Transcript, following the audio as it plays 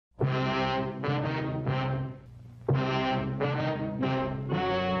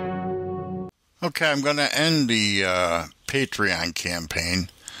Okay, I'm going to end the Patreon campaign.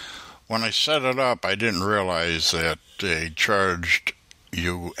 When I set it up, I didn't realize that they charged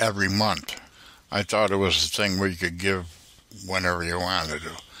you every month. I thought it was a thing where you could give whenever you wanted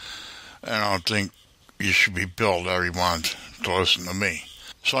to. I don't think you should be billed every month to listen to me.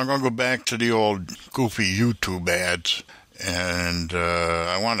 So I'm going to go back to the old goofy YouTube ads, and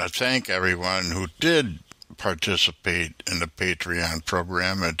I want to thank everyone who did participate in the Patreon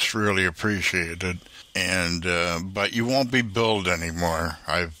program. It's really appreciated. And but you won't be billed anymore.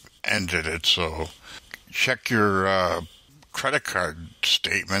 I've ended it, so check your credit card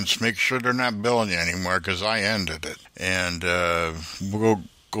statements. Make sure they're not billing you anymore, because I ended it. And we'll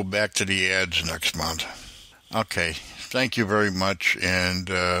go back to the ads next month. Okay, thank you very much. And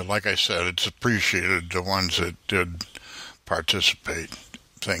like I said, it's appreciated, the ones that did participate.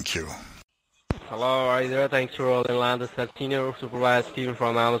 Thank you. Hello, are you there? Thanks for holding line. This is Senior Supervisor Steven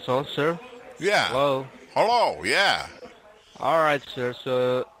from Amazon, sir. Yeah. Hello. Hello, yeah. All right, sir.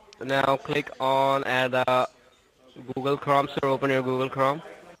 So now click on at Google Chrome, sir. Open your Google Chrome.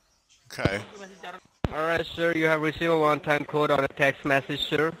 Okay. All right, sir. You have received a one-time code on a text message,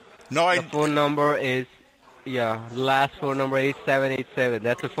 sir. No, the phone number is, last phone number 8787.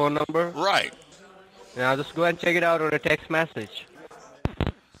 That's the phone number? Right. Now just go ahead and check it out on a text message.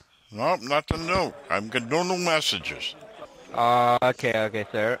 Nope, nothing new. I'm getting no new messages. Okay,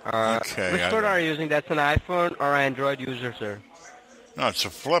 sir. Okay. Which phone are you using? That's an iPhone or Android user, sir? No, it's a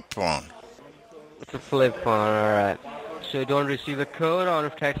flip phone. It's a flip phone, all right. So you don't receive a code on a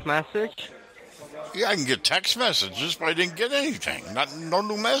text message? Yeah, I can get text messages, but I didn't get anything. No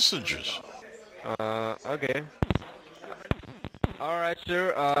new messages. Okay. All right,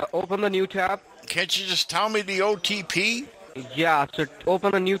 sir. Open the new tab. Can't you just tell me the OTP? Yeah, so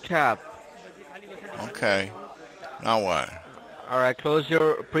open a new tab. Okay. Now what? All right, close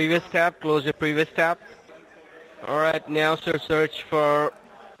your previous tab. All right, now, sir, search for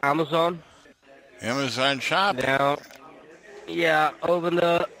Amazon. Amazon Shop? Now, open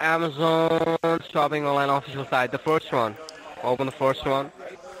the Amazon Shopping Online official site, the first one. Open the first one.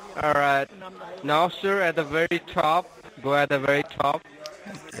 All right. Now, sir, at the very top, go at the very top.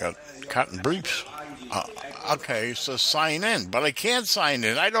 You got cotton briefs. Okay, so sign in, but I can't sign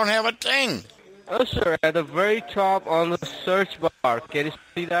in. I don't have a thing. Oh, sir, at the very top on the search bar. Can you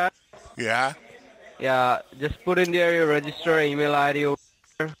see that? Yeah. Yeah, just put in there your register email ID over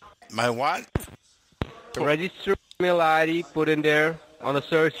there. My what? Register email ID, put in there on the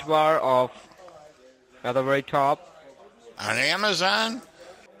search bar of at the very top. On Amazon?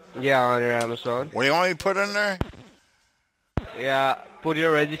 Yeah, on your Amazon. What do you want me to put in there? Yeah, put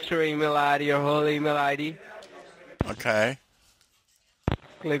your register email ID, your whole email ID. Okay.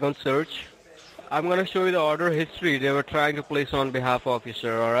 Click on search. I'm going to show you the order history they were trying to place on behalf of you,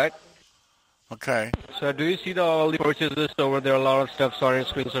 sir, all right? Okay. So do you see all the purchases over there? A lot of stuff on your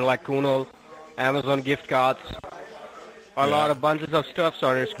screen, so like Kuno, Amazon gift cards, a lot of bunches of stuff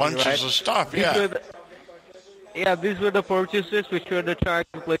on your screen, right? Bunches of stuff, yeah. These were the purchases which were trying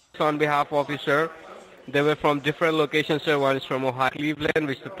to place on behalf of you, sir. They were from different locations, sir. One is from Ohio, Cleveland,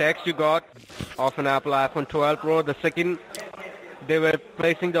 which the text you got of an Apple iPhone 12 Pro. The second, they were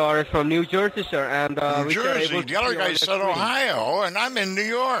placing the orders from New Jersey, sir. And New Jersey? The other guy said Ohio, and I'm in New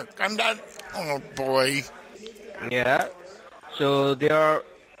York. I'm not... Oh, boy. Yeah. So they are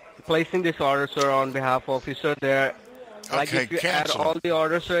placing this order, sir, on behalf of you, sir. They're, like, if you cancel. Add all the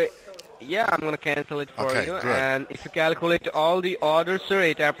orders, sir, I'm going to cancel it for you. Good. And if you calculate all the orders, sir,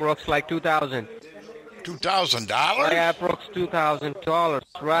 it approximates like $2,000. $2,000? Like approximately $2,000,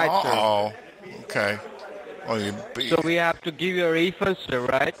 right, sir? Oh, okay. Well, so we have to give you a refund, sir,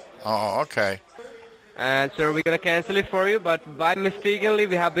 right? Oh, okay. And, sir, we're going to cancel it for you, but by mistakenly,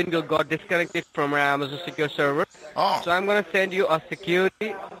 we have got disconnected from our Amazon secure server. Oh. So I'm going to send you a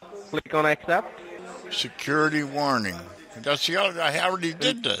security. Click on accept. Security warning. That's the other. I already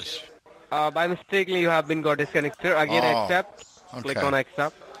did this. By mistakenly, you have got disconnected, sir. Again, accept. Okay. Click on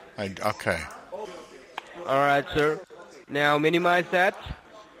accept. Okay. All right, sir. Now minimize that.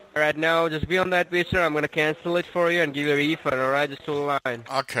 All right, now just be on that page, sir. I'm going to cancel it for you and give you a refund. All right, just hold the line.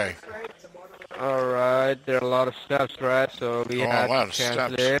 Okay. All right, there are a lot of steps, right? So we have to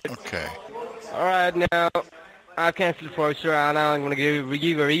cancel it. Okay. All right, now I've canceled it for you, sir. And now I'm going to give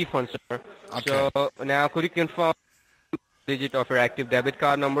you a refund, sir. Okay. So now could you confirm the digit of your active debit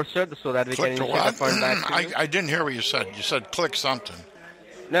card number, sir, so that we can initiate the fund back to you? I didn't hear what you said. You said click something.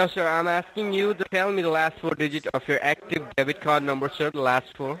 No, sir, I'm asking you to tell me the last four digits of your active debit card number, sir, the last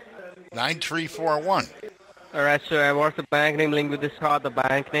four. 9341. All right, sir, and what's the bank name linked with this card, the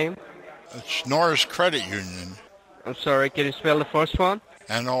bank name? It's Norris Credit Union. I'm sorry, can you spell the first one?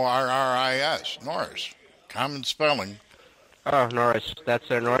 Norris. Norris. Common spelling. Oh, Norris. That's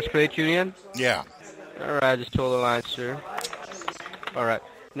a Norris Credit Union? Yeah. All right, just hold the line, sir. All right.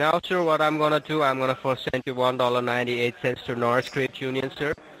 Now, sir, what I'm going to do, I'm going to first send you $1.98 to Norris Credit Union,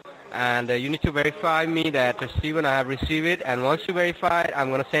 sir. And you need to verify me that, Steven, I have received it. And once you verify it, I'm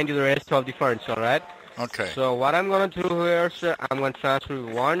going to send you the rest of the funds, all right? Okay. So what I'm going to do here, sir, I'm going to transfer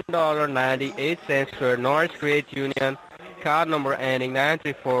 $1.98 to Norris Credit Union, card number ending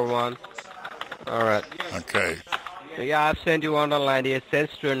 9341. All right. Okay. So, yeah, I've sent you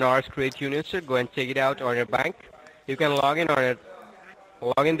 $1.98 to Norris Credit Union, sir. Go and check it out on your bank. You can log in on it.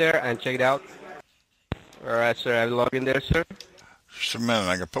 Log in there and check it out. All right, sir. I'll log in there, sir. Just a minute.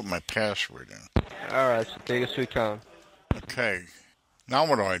 I can put my password in. All right, so take a switch on. Okay. Now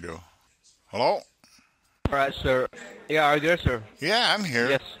what do I do? Hello? All right, sir. Yeah, are you there, sir? Yeah, I'm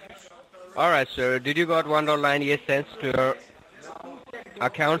here. Yes. All right, sir. Did you got $1.98 to your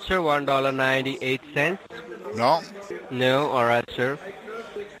account, sir? $1.98? No? No. All right, sir.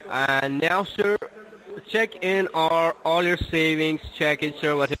 And now, sir, check in all your savings. Check it,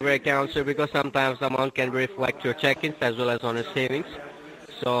 sir, whatever account, sir, because sometimes the amount can reflect your check-ins as well as on your savings.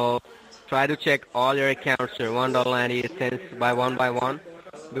 So try to check all your accounts, sir, $1.98 by one,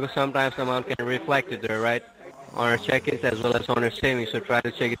 because sometimes the amount can reflect it there, right, on your check-ins as well as on your savings. So try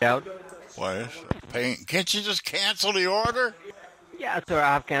to check it out. What? Can't you just cancel the order? Yeah, sir,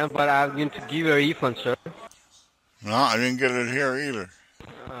 I can, but I'm going to give you a refund, sir. No, I didn't get it here either.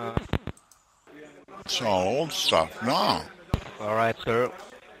 It's all old stuff. No. All right, sir.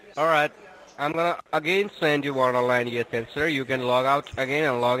 All right. I'm going to again send you $1.98, sir. You can log out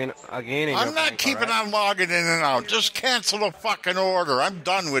again and log in again. I'm not keeping on logging in and out. Just cancel the fucking order. I'm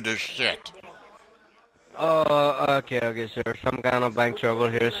done with this shit. Oh, okay, sir. Some kind of bank trouble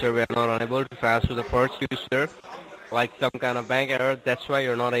here, sir. We are not unable to transfer the first use, sir. Like some kind of bank error. That's why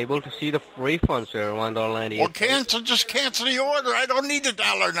you're not able to see the refund, sir. $1.98. Well, just cancel the order. I don't need the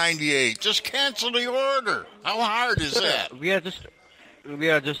 $1.98. Just cancel the order. How hard is that? We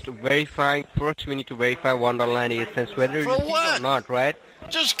are just verifying. First, we need to verify $1.98 whether you see it or not, right?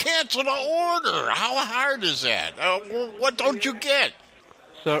 Just cancel the order. How hard is that? What don't you get?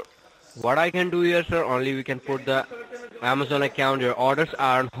 Sir, what I can do here, sir, only we can put the Amazon account. Your orders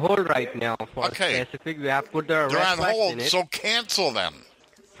are on hold right now. For specific, we have put the They're on hold, in it. so cancel them.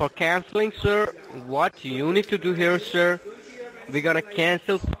 For canceling, sir, what you need to do here, sir, we're going to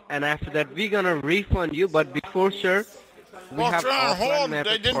cancel, and after that, we're going to refund you. But before, sir, we have they're on hold.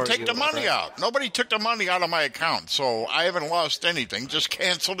 They didn't take the money right? out. Nobody took the money out of my account, so I haven't lost anything. Just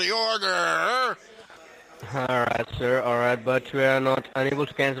cancel the order. All right, sir. All right, but we are not unable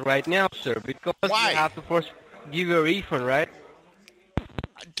to cancel right now, sir, because Why? we have to first give you a refund, right?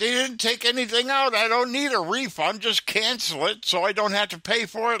 They didn't take anything out. I don't need a refund. Just cancel it so I don't have to pay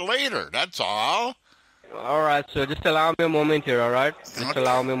for it later. That's all. All right, sir. Just allow me a moment here, all right? Just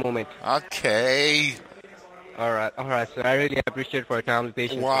allow me a moment. Okay. All right, sir. I really appreciate for your time and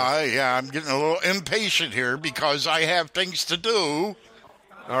patience. Why? Yeah, I'm getting a little impatient here because I have things to do.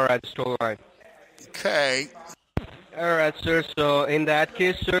 All right, just hold on. Okay. All right, sir. So in that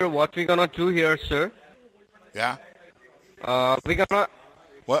case, sir, what we're gonna do here, sir? Yeah. We're gonna.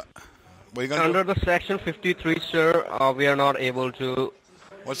 What? What are you gonna under do? the section 53, sir, we are not able to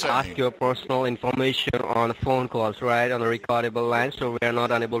ask your personal information on phone calls, right, on the recordable line. So we are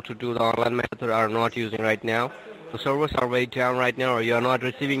not unable to do the online method. Are not using right now. The servers are way down right now, or you are not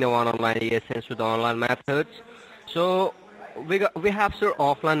receiving the $1.98 with the online methods. So we have, sir,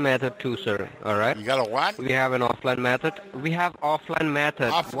 offline method too, sir. All right. You got a what? We have an offline method. We have offline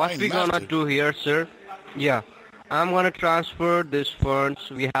method. What we gonna do here, sir? Yeah. I'm going to transfer these funds.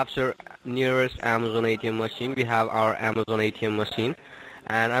 We have, sir, nearest Amazon ATM machine. We have our Amazon ATM machine.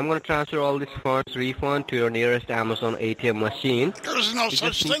 And I'm going to transfer all these funds, refund, to your nearest Amazon ATM machine. There's no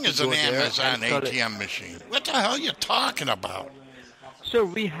such thing as an Amazon ATM machine. What the hell are you talking about? Sir,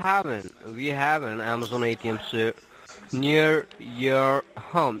 we have an Amazon ATM, sir, near your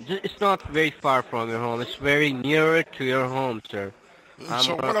home. It's not very far from your home. It's very near to your home, sir.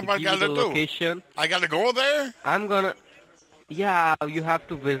 So what have I got to do? Location. I got to go there? Yeah, you have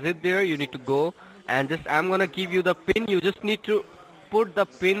to visit there. You need to go. And I'm going to give you the PIN. You just need to put the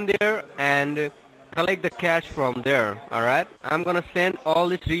PIN there and collect the cash from there. All right? I'm going to send all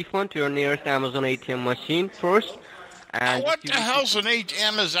this refund to your nearest Amazon ATM machine first. And what the hell's an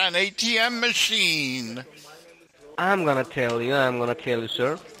Amazon ATM machine? I'm going to tell you,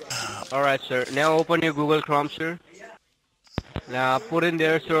 sir. All right, sir. Now open your Google Chrome, sir. Now put in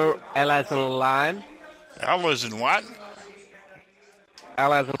there, sir, L as in line. L as in what?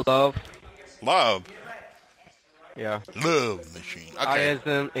 L as in love. Love? Yeah. Love machine. I Okay. as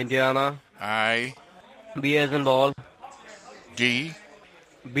in Indiana. I B as in ball. D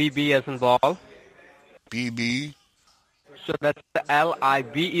B as in ball. B B So that's the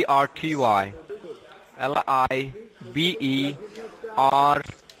Liberty. Liberty.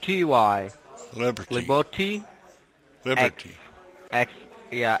 Liberty. Liberty. X. Liberty. X.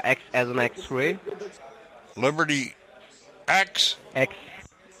 Yeah, X as an X-ray. Liberty X. X.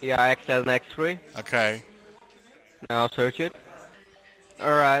 Yeah, X as an X-ray. Okay. Now search it.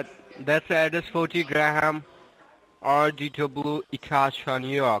 Alright. That's the address 40 Graham RGW Itasha, New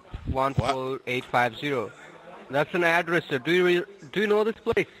York 14850. That's an address, sir. Do you know this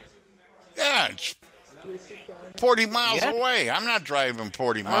place? Yeah, it's 40 miles Yes? away. I'm not driving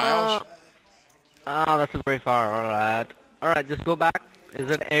 40 miles. That's very far. Alright, just go back. Is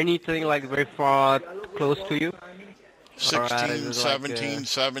there anything like very far close to you? 16, alright, is it 17, like,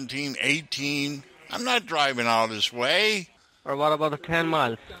 17, 18. I'm not driving all this way. Or what about the 10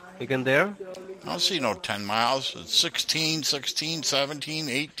 miles? You can there? I don't see no 10 miles. It's 16, 16, 17,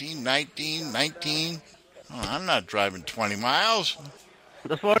 18, 19, 19. Oh, I'm not driving 20 miles.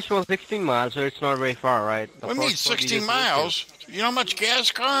 The first one 16 miles, so it's not very far, right? The What do you mean first one 16 just- miles? You know how much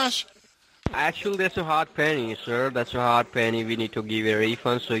gas costs? Actually, that's a hard penny, sir. That's a hard penny. We need to give you a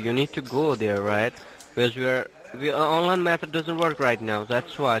refund, so you need to go there, right? Because online method doesn't work right now.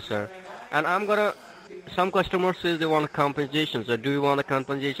 That's why, sir. And some customers says they want a compensation. So do you want a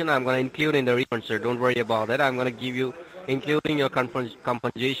compensation? I'm gonna include in the refund, sir. Don't worry about that. I'm gonna give you, including your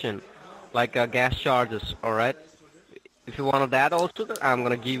compensation, like gas charges. All right. If you want that also, then I'm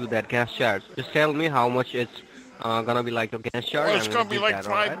gonna give you that gas charge. Just tell me how much it's gonna be like the gas charge. Well, it's I'm going to be give like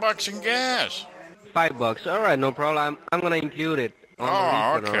that, $5 in gas. $5. All right, no problem. I'm gonna include it on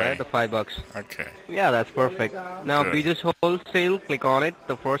the refund. okay. All right, the $5. Okay. Yeah, that's perfect. Now, Good. Beaches Wholesale. Click on it.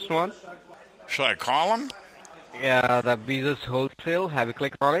 The first one. Should I call them? Yeah, the Beaches Wholesale. Have you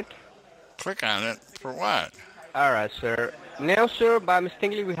clicked on it? Click on it. For what? All right, sir. Now, sir, by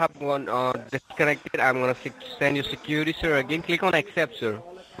mistakenly we have one disconnected. I'm gonna send you security, sir. Again, click on accept, sir.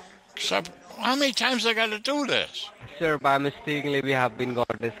 Except, how many times I got to do this? Sir, by mistakenly we have been got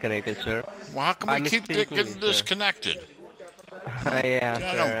disconnected, sir. Well, how come By we keep mistakenly, getting sir. disconnected? Yeah, I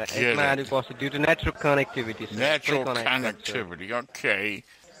sir. don't get It might it. be possible due to network connectivity, sir. Natural Click on accept, sir. connectivity. Okay.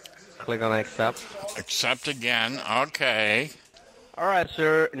 Click on accept. Accept again. Okay. All right,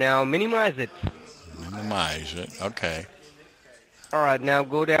 sir. Now minimize it. Minimize it. Okay. All right, now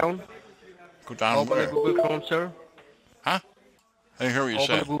go down. Go down Open where? the Google Chrome, sir. Huh? I didn't hear what you Open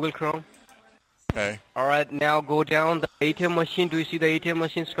the said. Google Chrome. Okay. All right, now go down the ATM machine. Do you see the ATM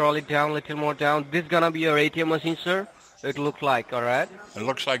machine? Scroll it down, a little more down. This gonna be your ATM machine, sir. It looks like, all right? It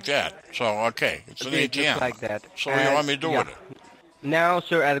looks like that. So, okay. It's an It ATM. looks like that. So what do you want me to do yeah. with it? Now,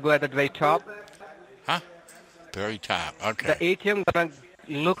 sir, I'll go at the very top. Huh? Very top. The Okay. ATM gonna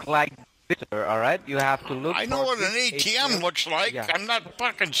look like this, sir. All right? You have to look. I know for what an this ATM looks like. Yeah. I'm not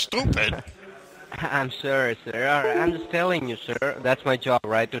fucking stupid. I'm sorry, sir. All right, I'm just telling you, sir. That's my job,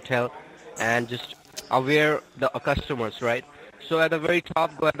 right? To tell and just aware the customers, right? So at the very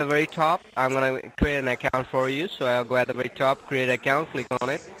top, go at the very top. I'm gonna create an account for you. So I'll go at the very top, create account, click on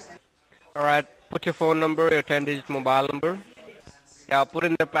it. All right, put your phone number, your 10-digit mobile number. Yeah, put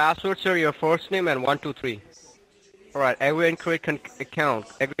in the password, sir, your first name and 123. All right, agree and create account.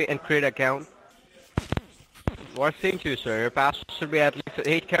 Agree and create account. What's saying to you, sir? Your password should be at least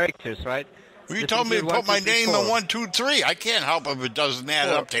 8 characters, right? Well, you This told me to include put my 1, 2, 3, name in 4. 1, 2, 3. I can't help if it doesn't add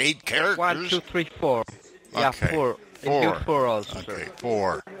 4. up to 8 characters. 1, 2, 3, 4. Yeah, Okay. 4. 4. Include 4 also, Okay, sir.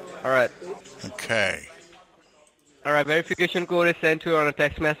 4. All right. Okay. All right, verification code is sent to you on a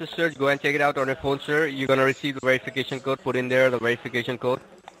text message, sir. Go and check it out on your phone, sir. You're going to receive the verification code. Put in there the verification code.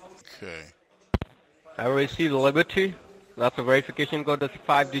 Okay. I will receive Liberty. That's the verification code. That's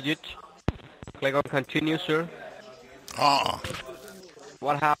 5 digits. Click on continue, sir.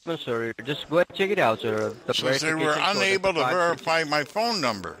 What happened, sir? Just go and check it out, sir. The Since they were verification code is unable to 5 verify my phone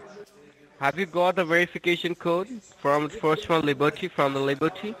number. Have you got the verification code from the first one, Liberty, from the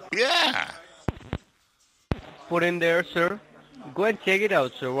Liberty? Yeah. Put in there, sir. Go and check it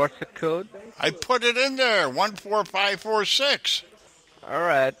out, sir. What's the code? I put it in there. 14546. All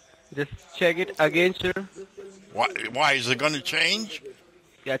right. Just check it again, sir. Why is it going to change?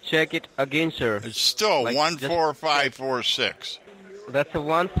 Yeah, check it again, sir. It's still Like, 14546. That's a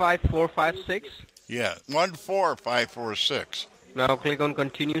 15456. Yeah, 14546. Now click on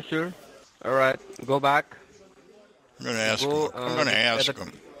continue, sir. All right. Go back. I'm going to ask Go, him. I'm going to ask at the-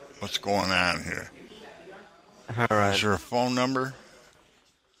 him what's going on here. All right. Is there a phone number?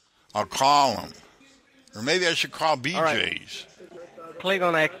 I'll call him. Or maybe I should call BJ's. Click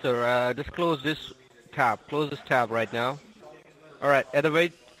on X, sir. Just close this tab. Close this tab right now. All right. At the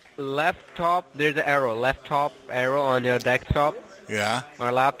very left top, there's an arrow. Left top arrow on your desktop. Yeah. On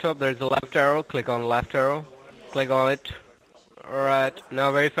a laptop, there's a left arrow. Click on the left arrow. Click on it. All right.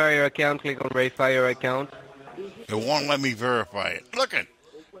 Now verify your account. Click on verify your account. It won't let me verify it. Look it.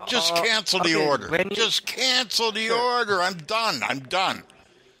 Just cancel the order. Just cancel the order. I'm done. I'm done.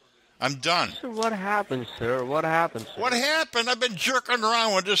 I'm done. Sir, what happened, sir? What happened, sir? What happened? I've been jerking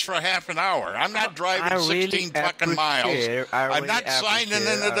around with this for half an hour. I'm not driving 16 fucking miles. I'm not signing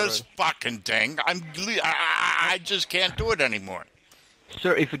into this fucking thing. I just can't do it anymore.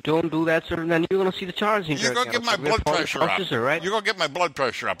 Sir, if you don't do that, sir, then you're going to see the charge in your account. You're going to get my blood pressure up. Right? You're going to get my blood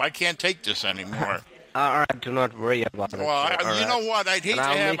pressure up. I can't take this anymore. All right, do not worry about it. Well, you know what? I'd hate to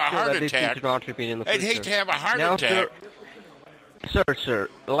have a heart attack. I'd hate to have a heart attack. Sir,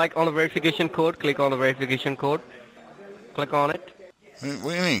 like on the verification code, click on the verification code. Click on it. What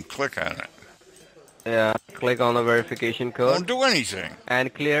do you mean, click on it? Yeah, click on the verification code. Don't do anything.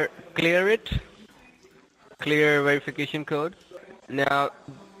 And clear it. Clear verification code. Now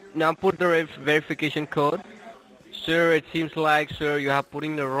put the verification code. Sir, it seems like, sir, you are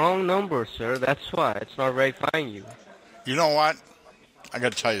putting the wrong number, sir. That's why it's not verifying you. You know what? I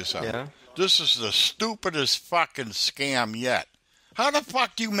got to tell you something. Yeah? This is the stupidest fucking scam yet. How the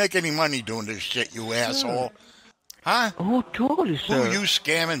fuck do you make any money doing this shit, you asshole? Huh? Who told you, sir? Who, you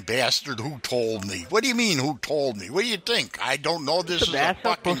scamming bastard? Who told me? What do you mean, who told me? What do you think? I don't know this is a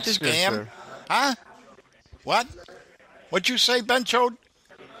fucking scam? Sir. Huh? What? What'd you say, Benchode?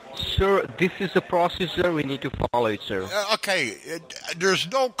 Sir, this is the procedure. We need to follow it, sir. Okay, there's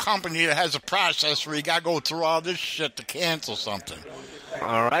no company that has a process where you got to go through all this shit to cancel something.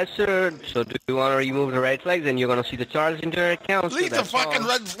 All right, sir. So do you want to remove the red flag? Then you're going to see the charge into your account. Leave the fucking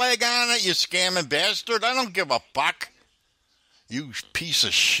red flag on it, you scamming bastard. I don't give a fuck. You piece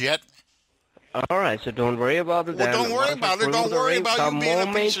of shit. All right, so don't worry about it. Well, don't worry about it. Don't worry about you being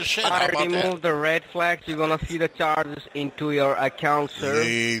a piece of shit. How about that? I remove the red flags, you're going to see the charges into your account, sir.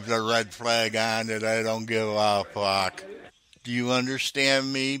 Leave the red flag on it. I don't give a fuck. Do you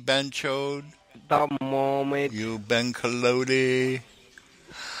understand me, Benchode? The moment... You Ben Kalodi.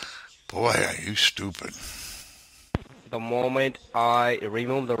 Boy, are you stupid. The moment I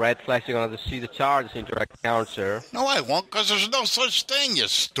remove the red flags, you're going to see the charges into your account, sir. No, I won't, because there's no such thing, you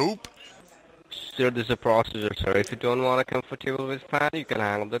stoop. Sir, this is a procedure, sir. If you don't want to comfortable with plan, you can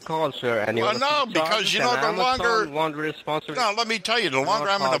hang up the call, sir. And well, no, because, you know, the longer... No, let me tell you, the longer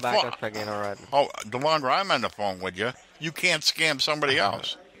I'm on the phone... Oh, the longer I'm on the phone with you, you can't scam somebody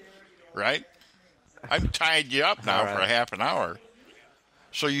else, right? I've tied you up now for a half an hour.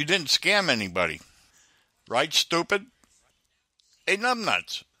 So you didn't scam anybody. Right, stupid? Hey,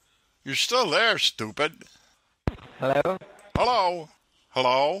 numbnuts. You're still there, stupid. Hello? Hello?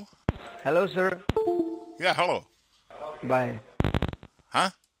 Hello? Hello, sir. Yeah, hello. Bye. Huh?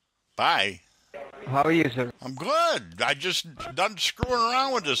 Bye. How are you, sir? I'm good. I just done screwing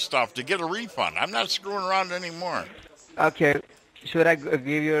around with this stuff to get a refund. I'm not screwing around anymore. Okay. Should I give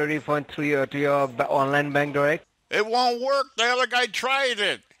you a refund to your online bank direct? It won't work. The other guy tried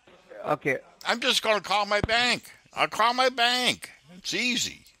it. Okay. I'm just going to call my bank. I'll call my bank. It's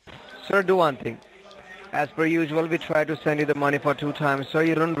easy. Sir, do one thing. As per usual, we try to send you the money for 2 times, so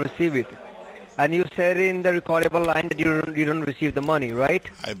you don't receive it. And you said in the recordable line that you don't receive the money, right?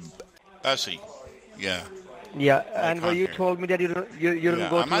 Bessie, yeah. Yeah, and you told me that you don't go to any...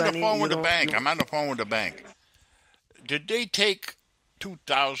 I'm on the phone with the bank. I'm on the phone with the bank. Did they take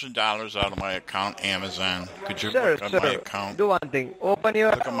 $2,000 out of my account, Amazon? Could you look at my account? Do one thing. Open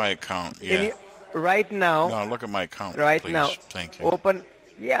your... Look at my account, yeah. Right now... No, look at my account, right please. Now, thank you. Open...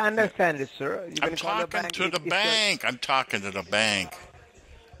 Yeah, I understand it, sir. I'm talking to the bank. I'm talking to the bank.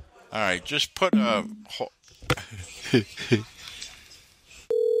 All right, just put a...